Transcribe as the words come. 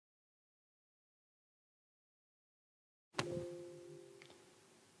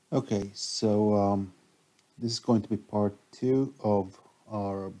Okay, so this is going to be part 2 of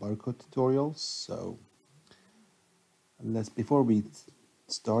our barcode tutorials. So before we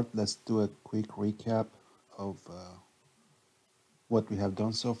start, let's do a quick recap of what we have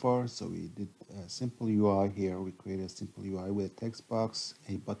done so far. So we did a simple UI here. We created a simple UI with a text box,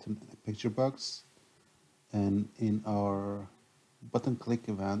 a button, and a picture box. And in our button click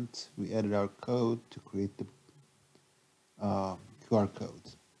event, we added our code to create the QR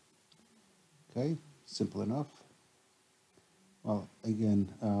code. Okay, simple enough. Well,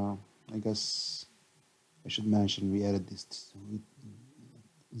 again, I guess I should mention we added this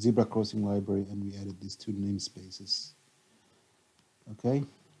zebra crossing library and we added these two namespaces. Okay,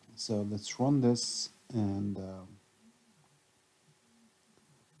 so let's run this and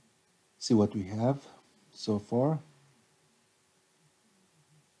see what we have so far.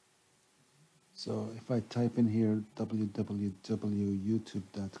 So if I type in here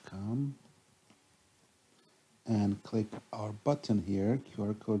www.youtube.com and click our button here,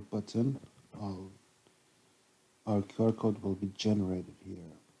 QR code button, our QR code will be generated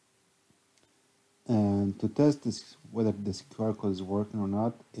here. And to test this, whether this QR code is working or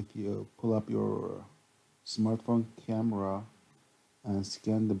not, if you pull up your smartphone camera and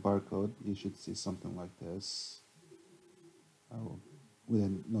scan the barcode, you should see something like this with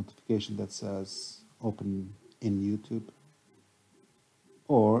a notification that says open in YouTube.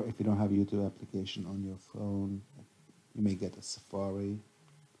 Or if you don't have a YouTube application on your phone, you may get a Safari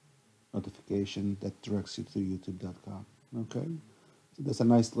notification that directs you to youtube.com. Okay, so that's a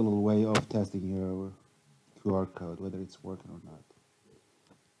nice little way of testing your QR code, whether it's working or not.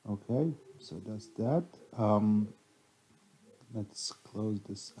 Okay, so that's that. Let's close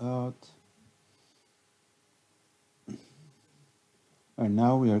this out. And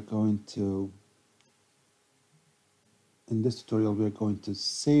now we are going to, in this tutorial, we are going to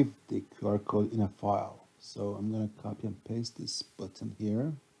save the QR code in a file. So I'm going to copy and paste this button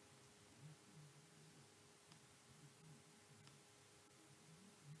here.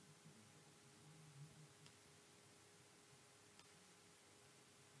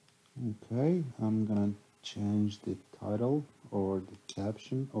 Okay, I'm going to change the title or the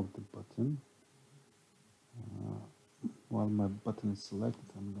caption of the button. While my button is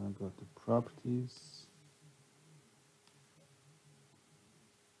selected, I'm going to go to Properties.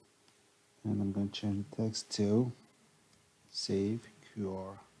 And I'm going to change the text to Save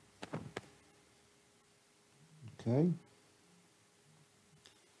QR. Okay.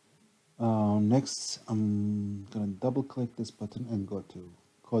 Next, I'm going to double click this button and go to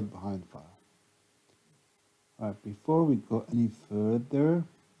Code Behind File. Alright, before we go any further,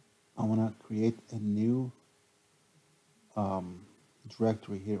 I want to create a new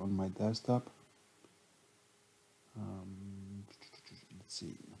directory here on my desktop. Let's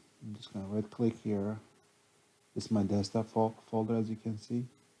see, I'm just going to right click here. This is my desktop folder, as you can see.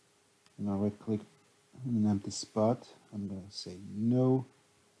 I'm going to right click in an empty spot. I'm going to say no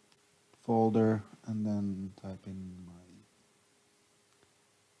folder and then type in my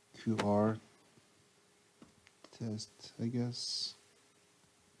QR test, I guess,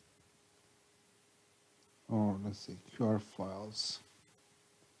 or let's say QR files.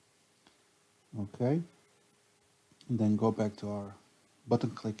 Okay, and then go back to our button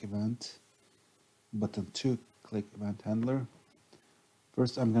click event, button to click event handler.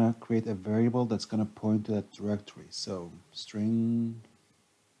 First, I'm going to create a variable that's going to point to that directory. So string,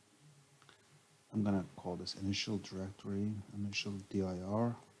 I'm going to call this initial directory, initial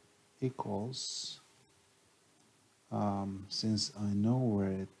dir equals, since I know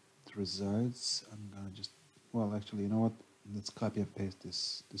where it resides, I'm going to just, well, actually, you know what? Let's copy and paste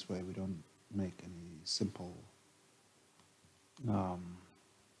this way we don't make any simple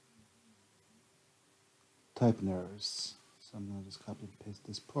typing errors. So I'm going to just copy and paste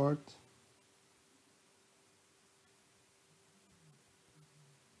this part.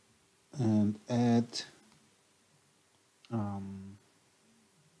 And add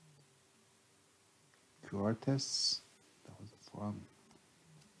QR tests. That was the from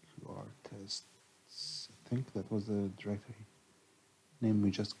QR tests. I think that was the directory name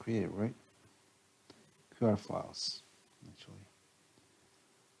we just created, right? QR files, actually.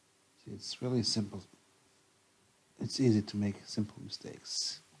 See, it's really simple. It's easy to make simple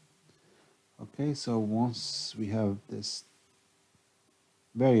mistakes. Okay, so once we have this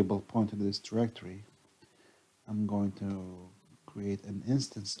variable pointed to this directory, I'm going to create an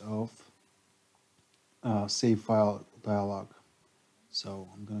instance of save file dialog. So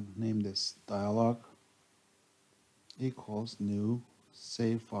I'm going to name this dialog equals new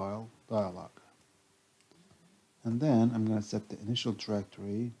save file dialog. And then I'm going to set the initial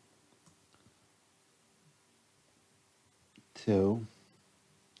directory to,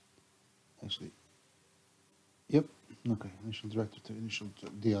 actually, yep, okay, initial directory to initial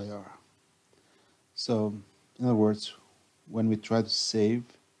dir. So, in other words, when we try to save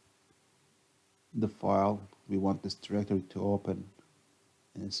the file, we want this directory to open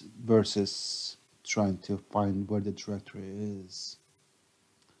versus trying to find where the directory is.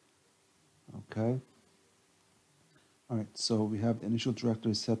 Okay. All right, so we have the initial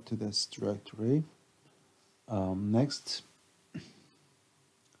directory set to this directory. Next,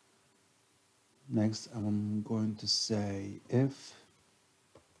 I'm going to say if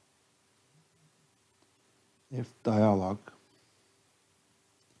dialog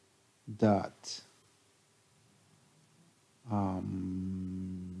dot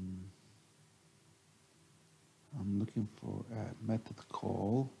I'm looking for a method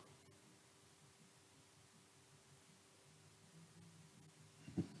call.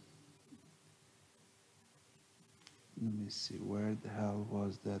 Let me see, where the hell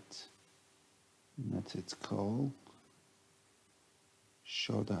was that method call?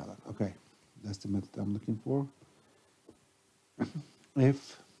 Show dialog. Okay, that's the method I'm looking for.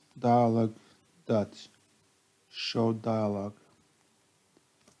 If dialog dot show dialog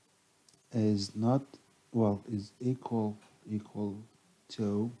is not, well, is equal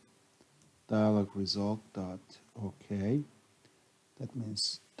to dialog result dot OK. That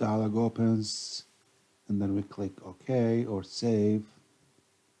means dialog opens, and then we click OK or save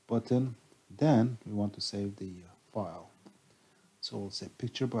button. Then we want to save the file. So we'll say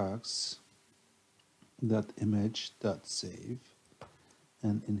picture box dot image dot save,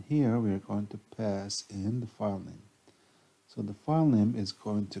 and in here we are going to pass in the file name. So the file name is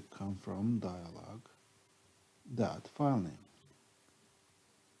going to come from dialog dot file name.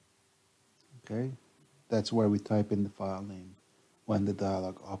 Okay, that's where we type in the file name when the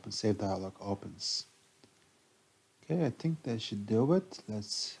dialog opens, save dialog opens. Okay, I think that should do it.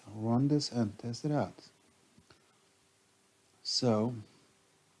 Let's run this and test it out. So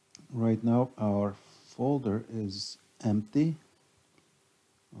right now our folder is empty.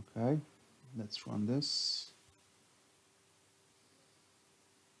 Okay, let's run this.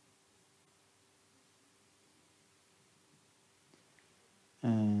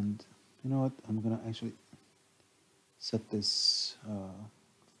 And you know what, I'm gonna actually set this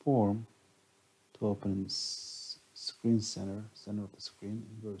form to open in screen center of the screen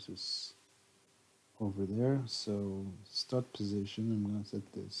versus over there. So start position, I'm gonna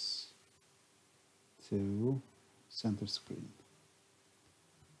set this to center screen.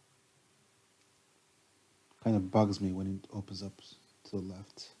 Kind of bugs me when it opens up to the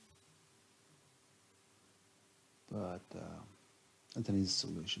left, but that's an easy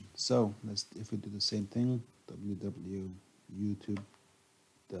solution. So let's, if we do the same thing,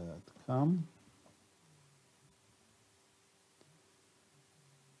 www.youtube.com,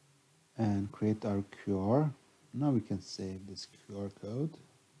 and create our QR. Now we can save this QR code.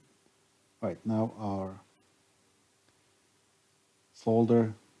 Right, now our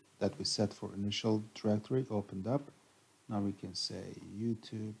folder that we set for initial directory opened up. Now we can say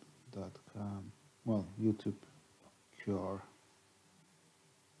youtube.com, well, YouTube QR.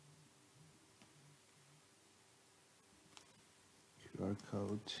 QR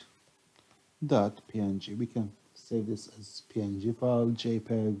code dot PNG. We can save this as PNG file,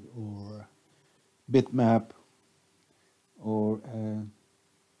 JPEG, or bitmap, or I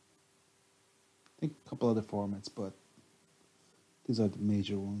think a couple other formats, but these are the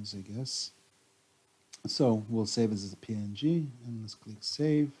major ones, I guess. So we'll save this as a PNG, and let's click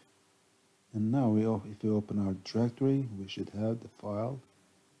save. And now if we open our directory, we should have the file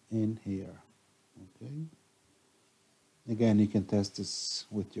in here. Okay. Again, you can test this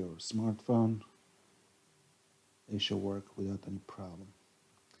with your smartphone. It should work without any problem.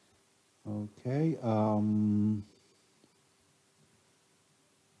 Okay.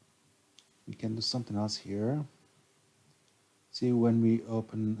 We can do something else here. See, when we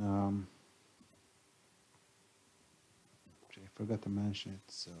open, I forgot to mention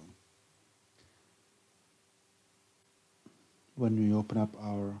it, so when we open up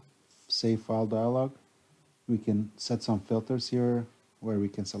our save file dialog, we can set some filters here where we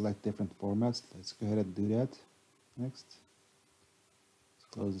can select different formats. Let's go ahead and do that. Next. Let's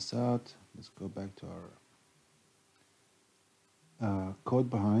close this out. Let's go back to our code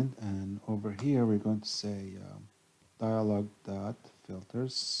behind, and over here we're going to say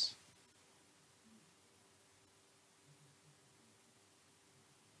dialog.filters.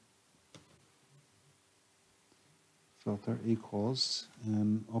 Filter equals,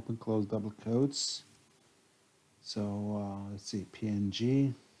 and open close double quotes. So let's see,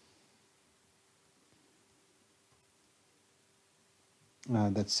 PNG.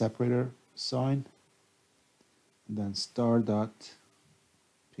 that separator sign, and then star.png,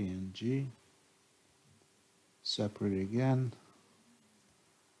 separator again,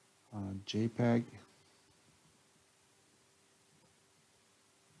 JPEG,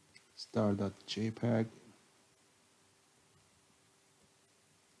 star.jpg,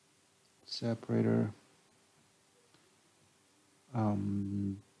 separator,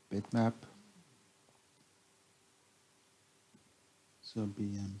 bitmap, so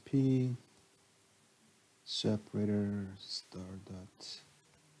BMP, separator,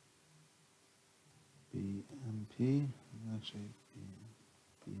 star.bmp, actually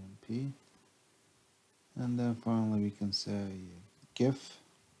BMP, and then finally we can say GIF,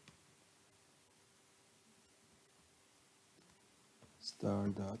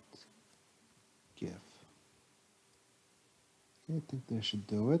 star.gif. Okay, I think that should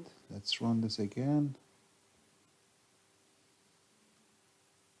do it. Let's run this again.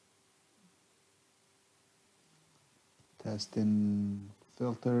 Test in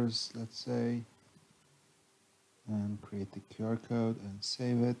filters, let's say, and create the QR code and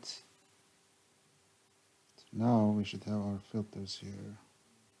save it. So now we should have our filters here.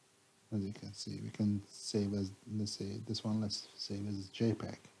 As you can see, we can save as, let's say this one, let's save as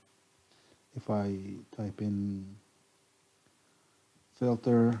JPEG. If I type in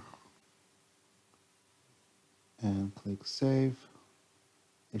filter and click save,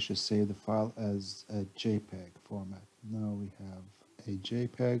 it should save the file as a JPEG format. Now we have a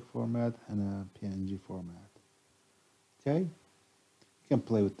JPEG format and a PNG format. Okay, you can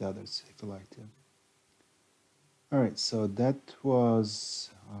play with the others if you like to. Alright, so that was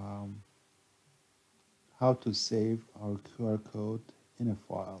how to save our QR code in a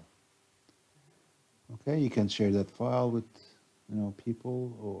file. Okay, you can share that file with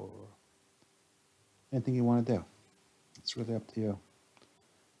people or anything you want to do. It's really up to you.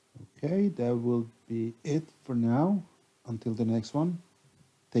 Okay, that will be it for now. Until the next one,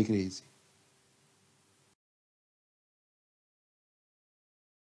 take it easy.